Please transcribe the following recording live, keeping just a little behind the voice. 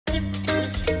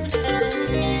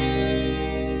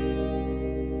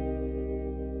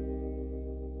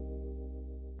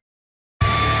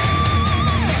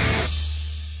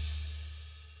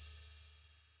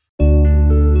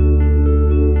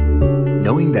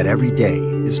knowing that every day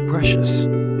is precious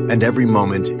and every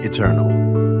moment eternal.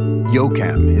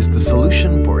 YoCam is the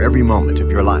solution for every moment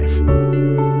of your life.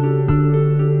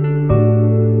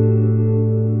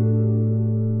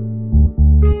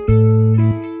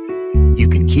 You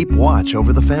can keep watch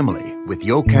over the family with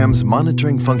YoCam's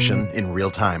monitoring function in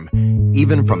real time,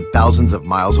 even from thousands of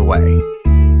miles away.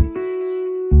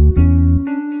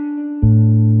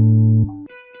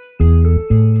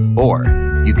 Or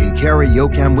you can carry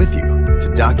YoCam with you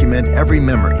to document every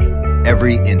memory,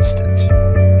 every instant.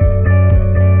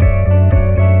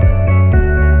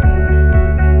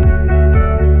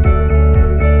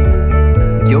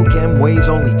 YoCam weighs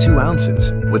only 2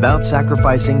 ounces without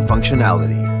sacrificing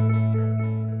functionality.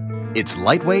 It's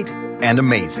lightweight and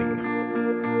amazing.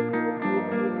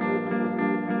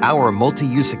 Our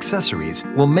multi-use accessories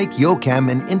will make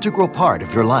YoCam an integral part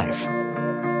of your life.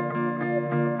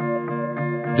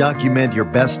 Document your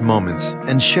best moments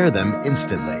and share them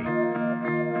instantly.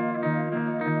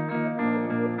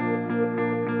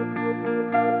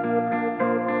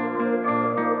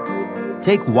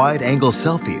 Take wide-angle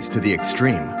selfies to the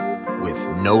extreme with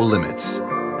no limits.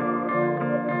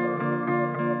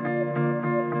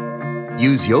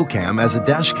 Use YoCam as a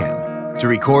dashcam to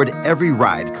record every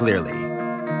ride clearly.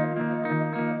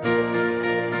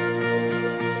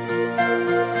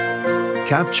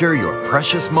 Capture your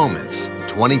precious moments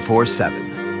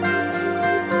 24/7.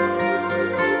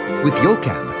 With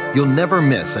YoCam, you'll never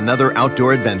miss another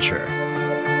outdoor adventure.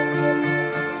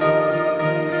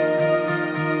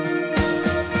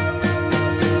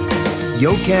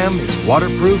 YoCam is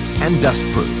waterproof and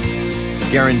dustproof,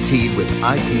 guaranteed with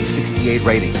IP68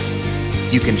 ratings.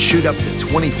 You can shoot up to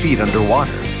 20 feet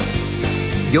underwater.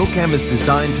 YoCam is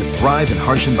designed to thrive in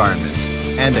harsh environments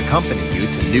and accompany you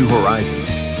to new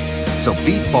horizons. So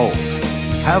be bold,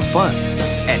 have fun,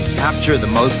 and capture the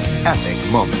most epic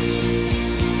moments.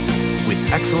 With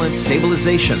excellent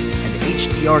stabilization and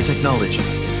HDR technology,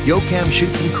 YoCam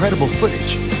shoots incredible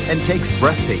footage and takes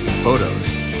breathtaking photos,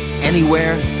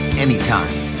 anywhere,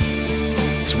 anytime.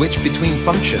 Switch between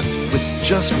functions with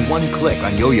just one click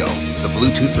on YoYo, the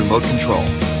Bluetooth remote control.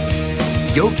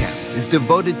 YoCam is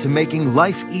devoted to making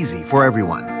life easy for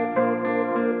everyone.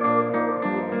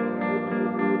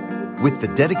 With the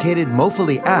dedicated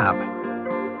Mofily app,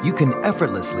 you can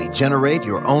effortlessly generate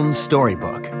your own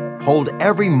storybook. Hold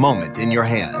every moment in your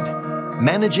hand.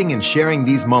 Managing and sharing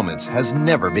these moments has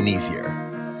never been easier.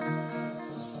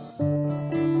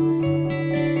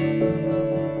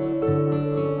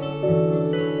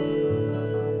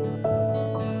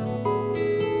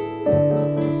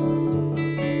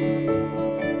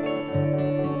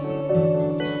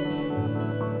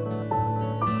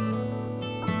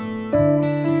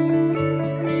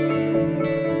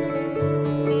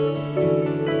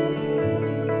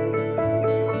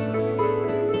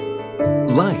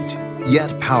 Light, yet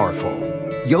powerful.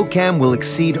 YoCam will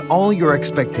exceed all your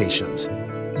expectations.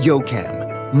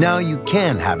 YoCam, now you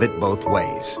can have it both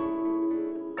ways.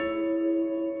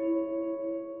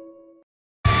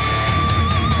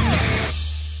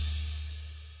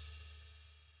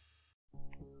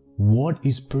 What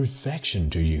is perfection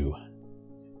to you?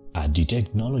 At the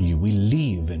technology, we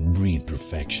live and breathe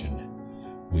perfection.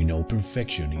 We know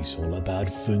perfection is all about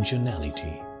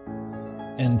functionality.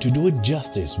 And to do it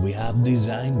justice, we have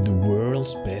designed the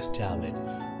world's best tablet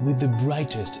with the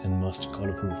brightest and most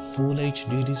colorful Full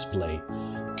HD display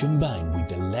combined with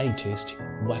the latest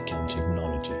Wacom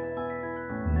technology.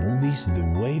 Movies the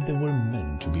way they were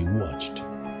meant to be watched.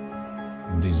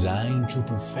 Designed to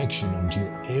perfection until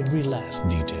every last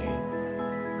detail.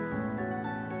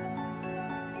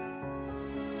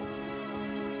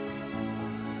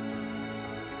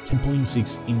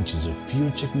 .6 inches of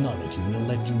pure technology will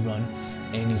let you run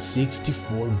any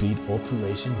 64-bit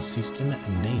operation system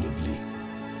natively.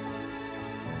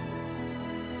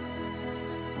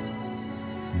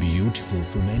 Beautiful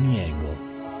from any angle.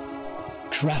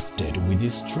 Crafted with the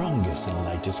strongest and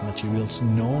lightest materials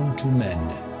known to men.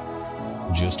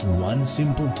 Just one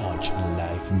simple touch and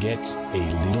life gets a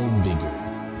little bigger.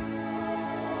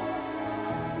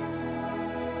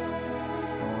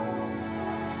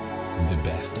 The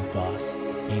best of us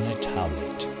in a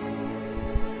tablet.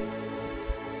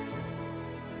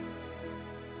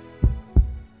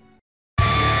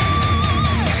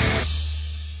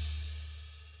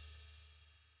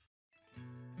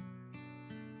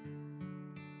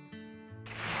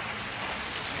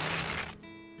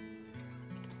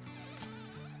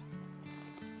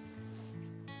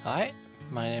 Hi,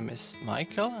 my name is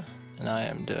Michael and I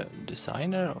am the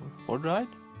designer of PodRide.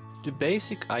 The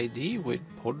basic idea with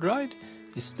PodRide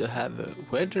is to have a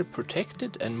weather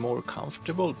protected and more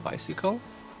comfortable bicycle.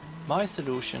 My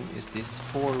solution is this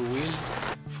four-wheel,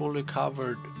 fully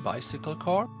covered bicycle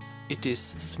car. It is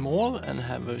small and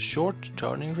have a short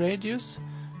turning radius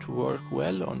to work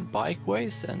well on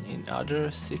bikeways and in other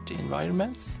city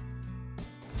environments.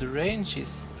 The range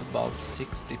is about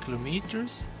 60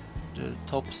 kilometers. The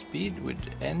top speed with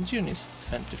the engine is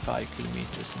 25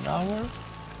 kilometers an hour.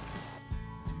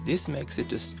 This makes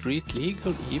it a street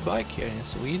legal e-bike here in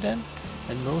Sweden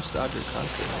and most other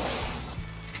countries.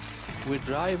 We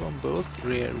drive on both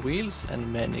rear wheels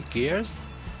and many gears.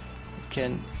 It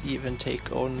can even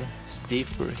take on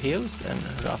steeper hills and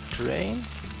rough terrain.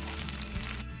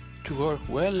 To work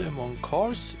well among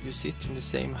cars, you sit in the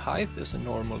same height as a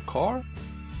normal car.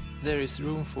 There is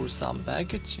room for some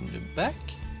baggage in the back,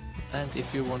 and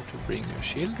if you want to bring your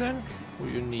children or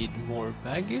you need more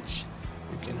baggage,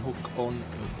 you can hook on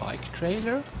a bike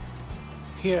trailer.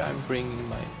 Here I'm bringing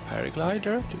my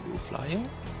paraglider to go flying.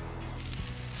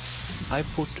 I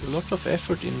put a lot of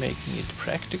effort in making it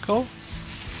practical,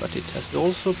 but it has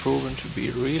also proven to be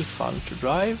real fun to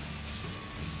drive.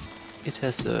 It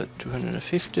has a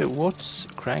 250 watts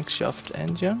crankshaft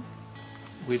engine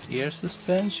with air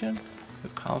suspension, a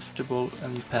comfortable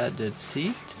and padded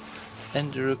seat,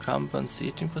 and the recumbent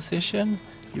seating position.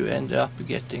 You end up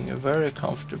getting a very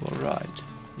comfortable ride.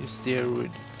 You steer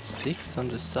with sticks on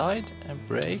the side and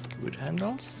brake with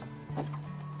handles.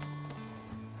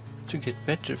 To get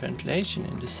better ventilation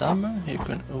in the summer, you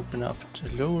can open up the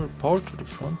lower part of the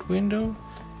front window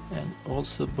and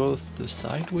also both the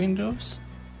side windows.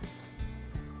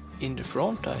 In the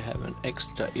front I have an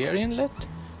extra air inlet,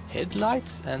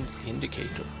 headlights and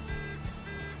indicator.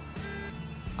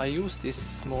 I use this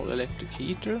small electric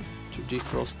heater to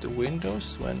defrost the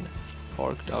windows when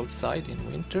parked outside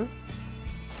in winter.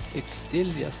 It's still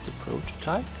just a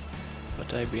prototype,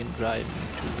 but I've been driving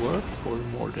it to work for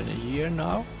more than a year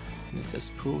now, and it has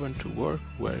proven to work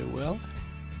very well.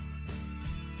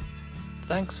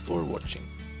 Thanks for watching.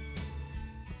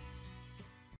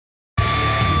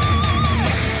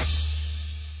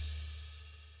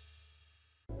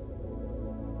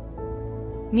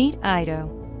 Meet Ido.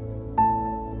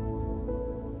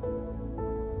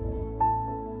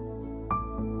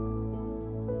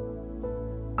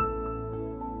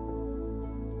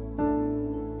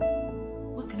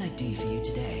 What can I do for you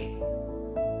today?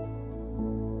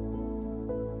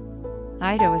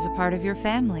 Ido is a part of your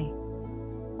family.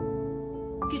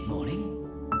 Good morning.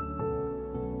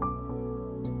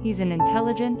 He's an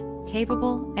intelligent,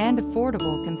 capable, and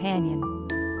affordable companion.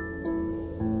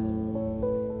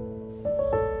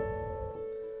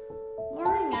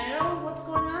 Morning, Ido. What's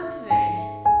going on today?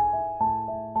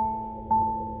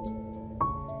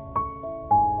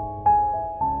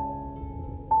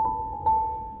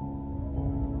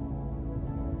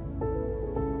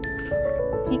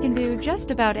 He can do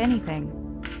just about anything.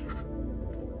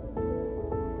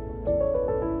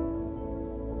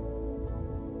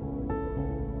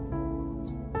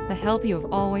 The help you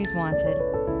have always wanted.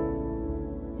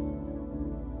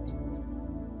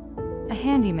 A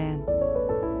handyman.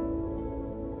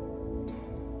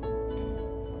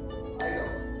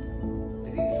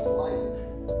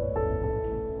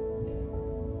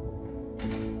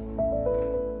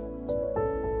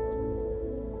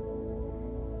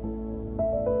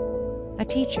 A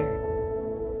teacher.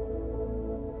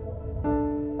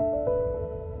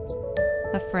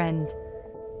 A friend.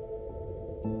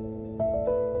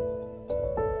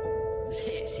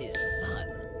 This is fun.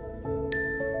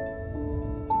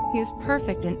 He is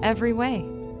perfect in every way.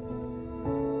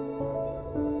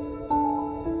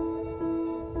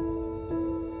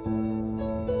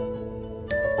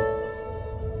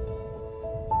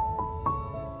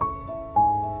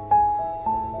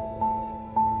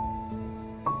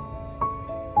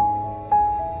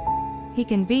 He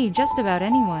can be just about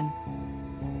anyone.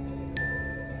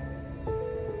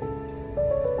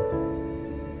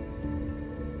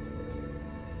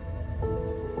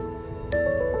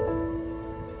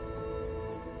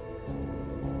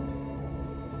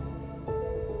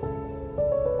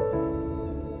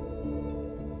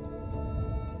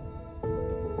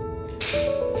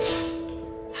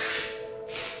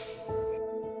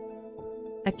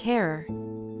 A carer.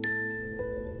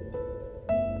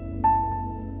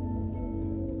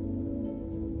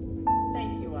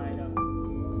 Thank you, Ido.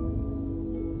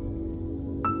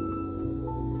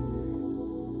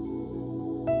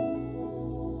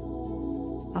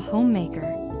 A homemaker.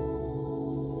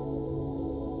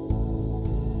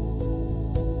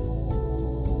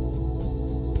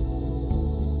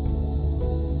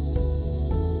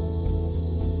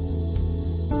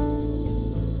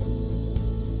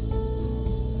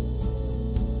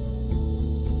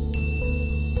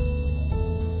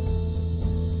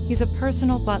 He's a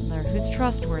personal butler who's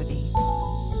trustworthy.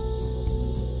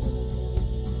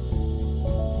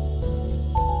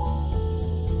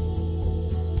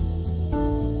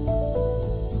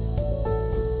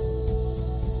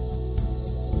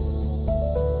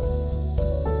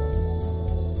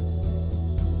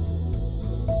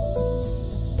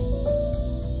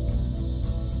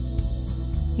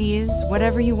 He is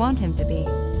whatever you want him to be.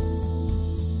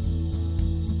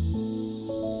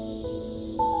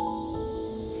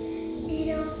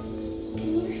 Ada, can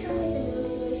you show me the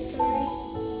Milky Way story?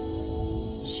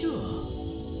 Sure.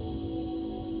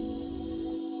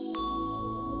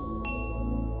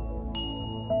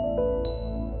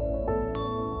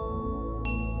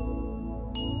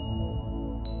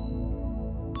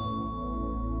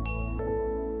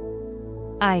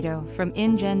 Ido from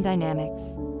InGen Dynamics.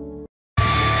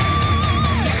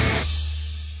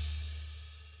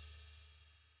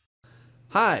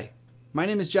 Hi, my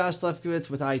name is Josh Lefkowitz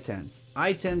with iTens.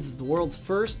 iTens is the world's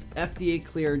first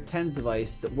FDA-cleared TENS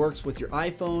device that works with your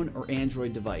iPhone or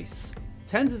Android device.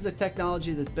 TENS is a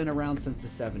technology that's been around since the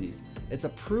 70s. It's a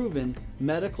proven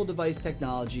medical device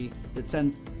technology that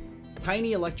sends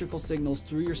tiny electrical signals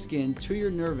through your skin to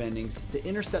your nerve endings to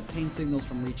intercept pain signals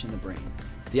from reaching the brain.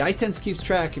 The iTens keeps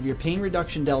track of your pain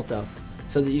reduction delta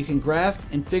so that you can graph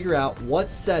and figure out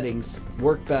what settings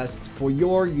work best for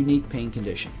your unique pain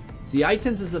condition. The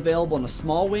iTens is available in a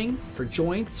small wing for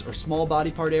joints or small body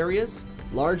part areas,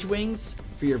 large wings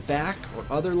for your back or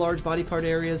other large body part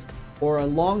areas, or a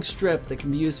long strip that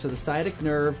can be used for the sciatic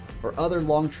nerve or other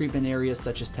long treatment areas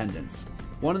such as tendons.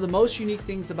 One of the most unique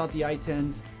things about the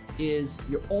iTens is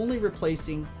you're only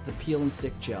replacing the peel and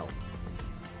stick gel.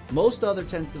 Most other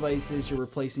TENS devices, you're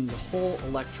replacing the whole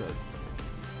electrode.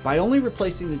 By only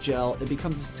replacing the gel, it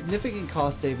becomes a significant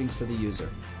cost savings for the user.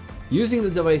 Using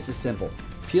the device is simple.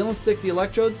 Peel and stick the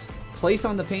electrodes, place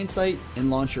on the pain site,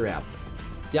 and launch your app.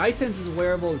 The iTens is a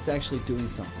wearable that's actually doing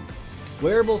something.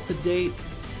 Wearables to date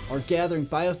are gathering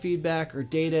biofeedback or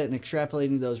data and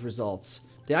extrapolating those results.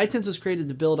 The iTens was created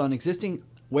to build on existing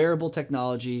wearable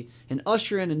technology and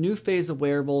usher in a new phase of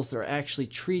wearables that are actually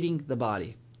treating the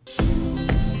body.